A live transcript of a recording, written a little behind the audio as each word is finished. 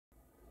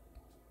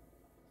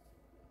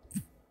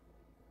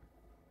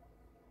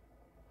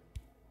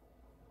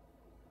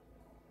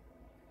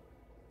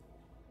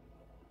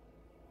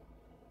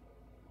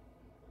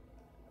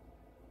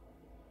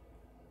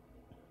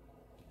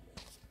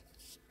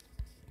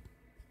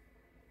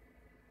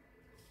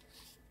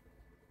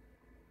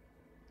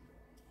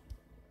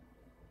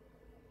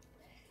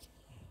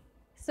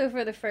So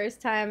for the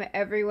first time,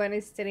 everyone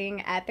is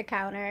sitting at the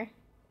counter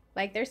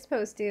like they're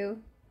supposed to.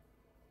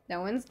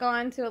 No one's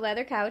gone to a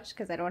leather couch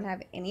because I don't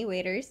have any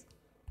waiters.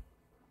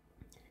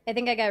 I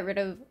think I got rid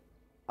of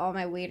all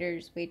my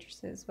waiters,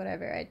 waitresses,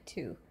 whatever. I had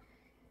two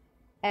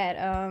at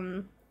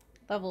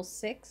level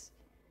 6.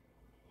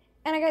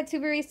 And I got two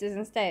baristas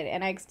instead.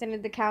 And I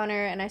extended the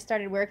counter and I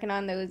started working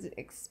on those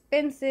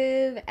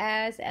expensive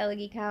ass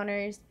Elegy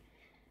counters.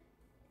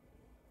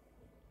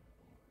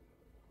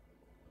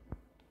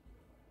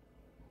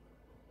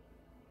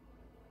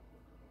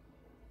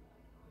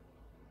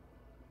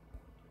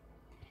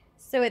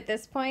 So at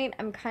this point,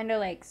 I'm kind of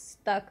like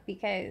stuck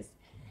because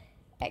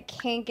I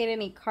can't get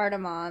any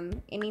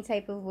cardamom any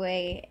type of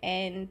way.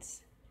 And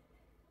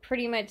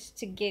pretty much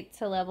to get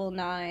to level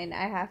 9,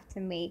 I have to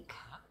make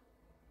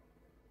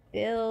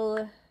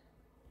Bill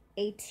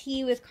a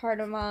tea with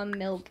cardamom,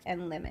 milk,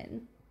 and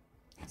lemon.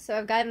 So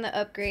I've gotten the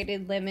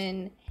upgraded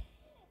lemon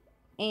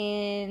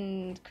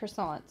and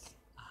croissants.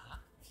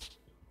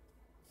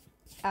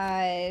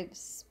 I've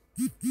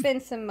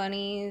spent some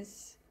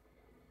monies.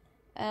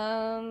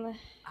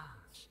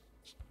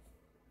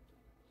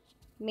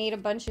 Made a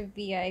bunch of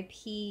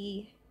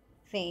VIP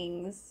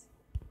things.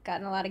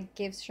 Gotten a lot of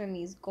gifts from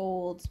these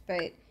golds,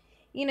 but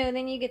you know,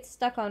 then you get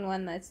stuck on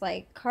one that's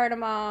like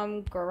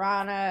cardamom,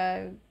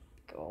 guarana,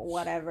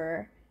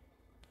 whatever.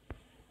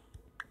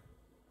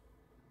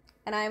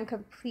 And I am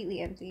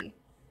completely empty.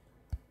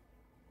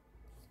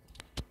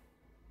 I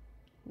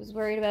was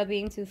worried about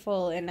being too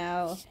full, and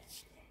now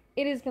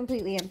it is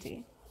completely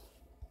empty.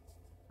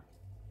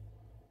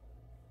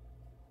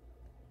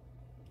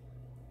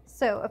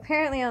 So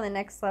apparently on the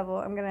next level,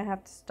 I'm going to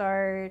have to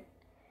start...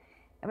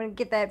 I'm going to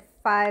get that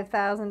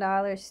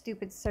 $5,000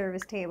 stupid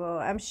service table.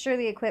 I'm sure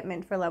the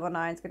equipment for level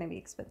 9 is going to be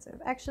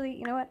expensive. Actually,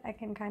 you know what? I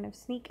can kind of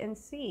sneak and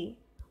see.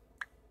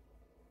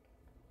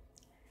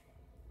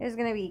 There's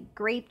going to be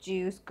grape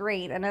juice.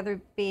 Great. Another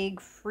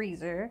big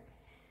freezer.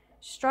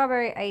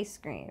 Strawberry ice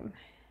cream.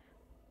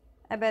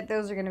 I bet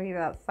those are going to be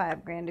about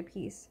 $5,000 a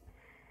piece.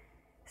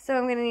 So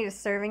I'm going to need a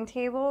serving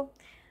table.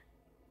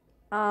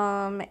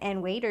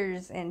 And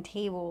waiters and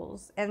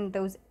tables. And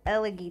those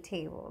Elegy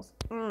tables.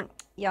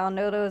 Y'all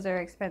know those are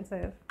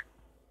expensive.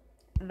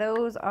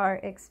 Those are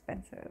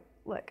expensive.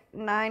 Look,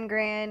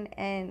 $9,000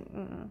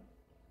 and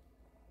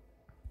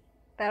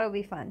that'll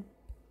be fun.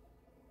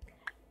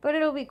 But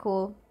it'll be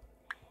cool.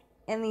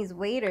 And these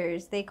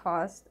waiters, they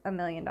cost $1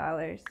 million.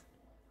 $31,000,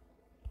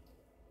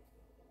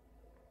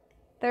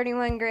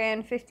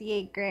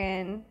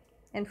 $58,000,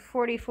 and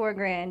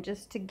 $44,000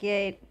 just to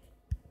get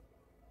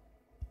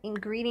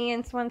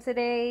ingredients once a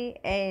day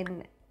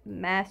and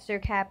master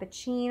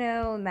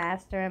cappuccino,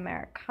 master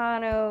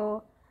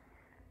americano,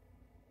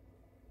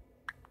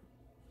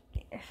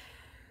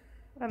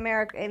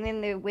 and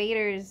then the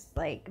waiters,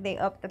 like, they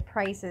up the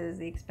prices,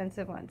 the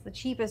expensive ones. The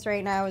cheapest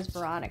right now is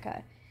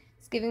Veronica.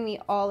 It's giving me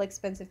all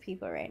expensive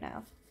people right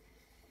now.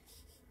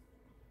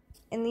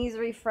 And these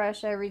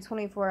refresh every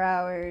 24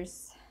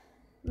 hours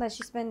unless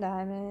you spend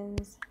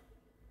diamonds.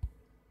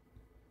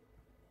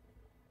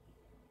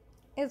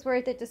 It's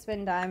worth it to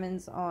spend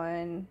diamonds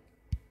on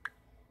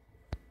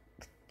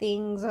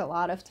things a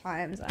lot of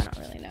times. I don't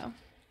really know.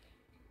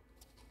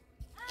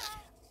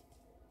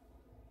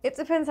 It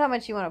depends how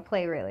much you want to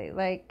play, really.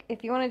 Like,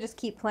 if you want to just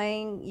keep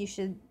playing, you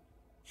should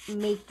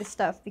make the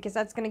stuff, because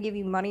that's going to give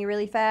you money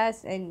really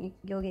fast, and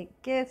you'll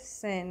get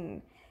gifts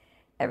and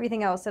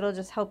everything else. It'll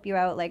just help you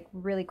out, like,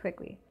 really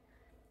quickly.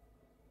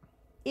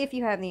 If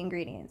you have the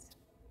ingredients.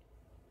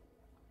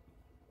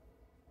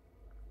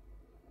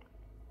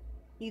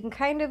 You can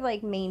kind of,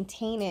 like,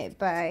 maintain it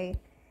by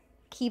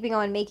keeping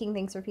on making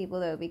things for people,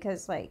 though,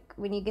 because, like,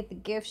 when you get the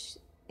gifts,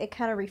 it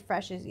kind of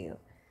refreshes you.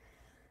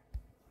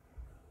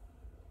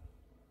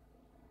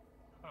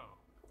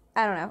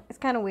 I don't know. It's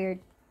kind of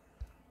weird.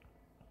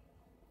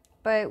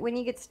 But when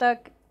you get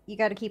stuck, you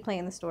got to keep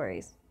playing the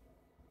stories.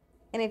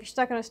 And if you're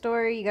stuck on a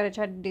story, you got to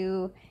try to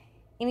do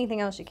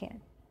anything else you can.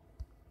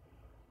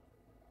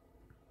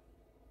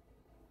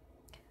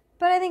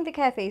 But I think the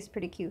cafe is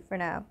pretty cute for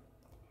now.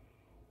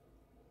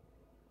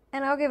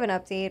 And I'll give an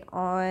update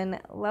on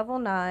level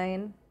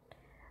 9.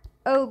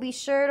 Oh, be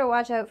sure to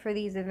watch out for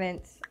these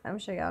events. I'm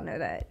sure y'all know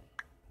that.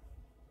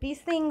 These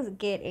things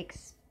get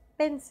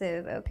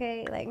expensive,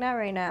 okay? Like, not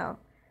right now.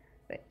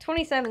 But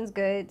 27's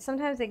good.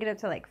 Sometimes they get up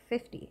to like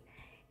 50.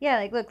 Yeah,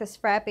 like look, this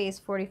frappe is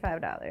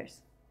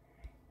 $45.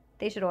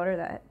 They should order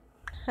that.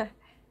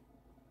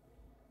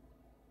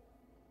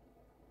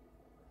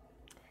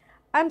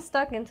 I'm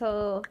stuck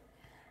until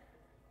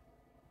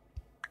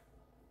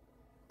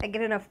I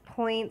get enough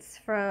points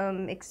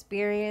from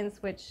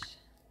experience, which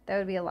that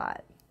would be a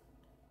lot.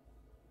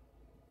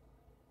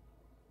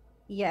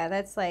 Yeah,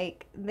 that's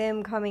like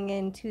them coming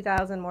in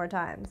 2,000 more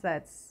times.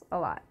 That's a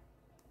lot.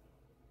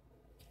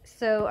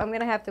 So I'm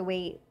going to have to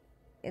wait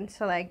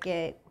until I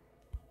get...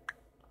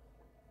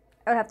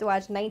 I would have to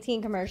watch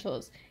 19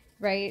 commercials,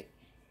 right?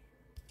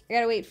 I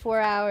gotta wait 4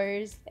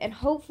 hours, and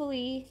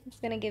hopefully it's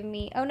going to give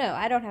me... Oh, no,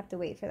 I don't have to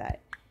wait for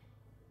that.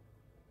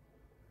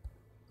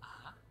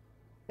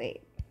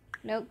 Wait.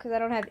 Nope, because I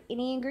don't have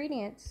any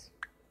ingredients.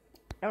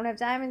 I don't have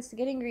diamonds to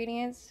get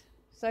ingredients,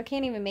 so I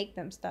can't even make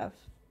them stuff.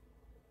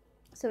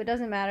 So it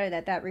doesn't matter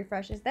that that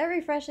refreshes. That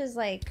refreshes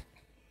like,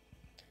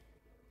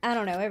 I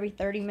don't know, every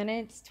 30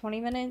 minutes,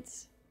 20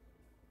 minutes.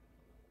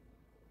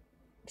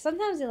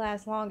 Sometimes it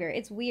lasts longer.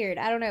 It's weird.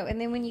 I don't know. And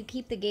then when you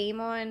keep the game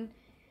on,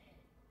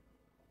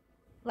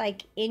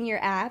 like in your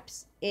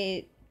apps,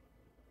 I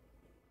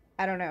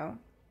don't know.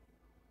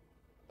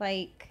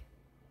 Like,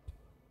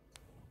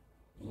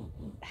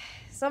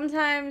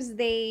 sometimes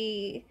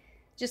they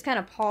just kind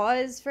of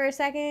pause for a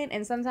second,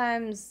 and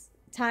sometimes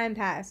time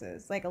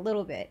passes, like a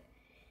little bit.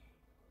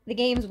 The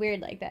game's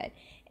weird like that.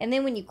 And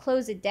then when you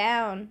close it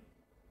down,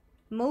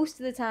 most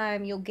of the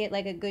time you'll get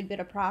like a good bit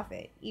of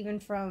profit, even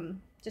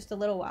from just a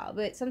little while.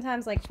 But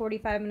sometimes like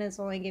 45 minutes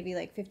will only give you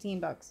like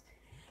 $15.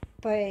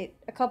 But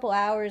a couple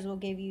hours will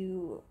give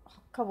you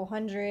a couple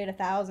hundred,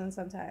 1,000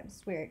 sometimes.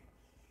 It's weird.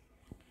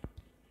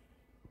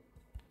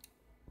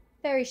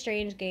 Very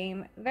strange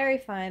game. Very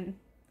fun.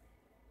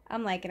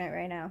 I'm liking it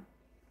right now.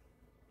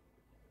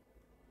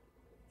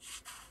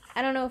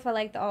 I don't know if I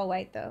like the all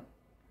white though.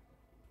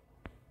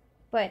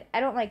 But I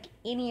don't like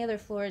any other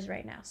floors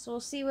right now. So we'll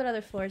see what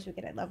other floors we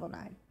get at level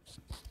 9.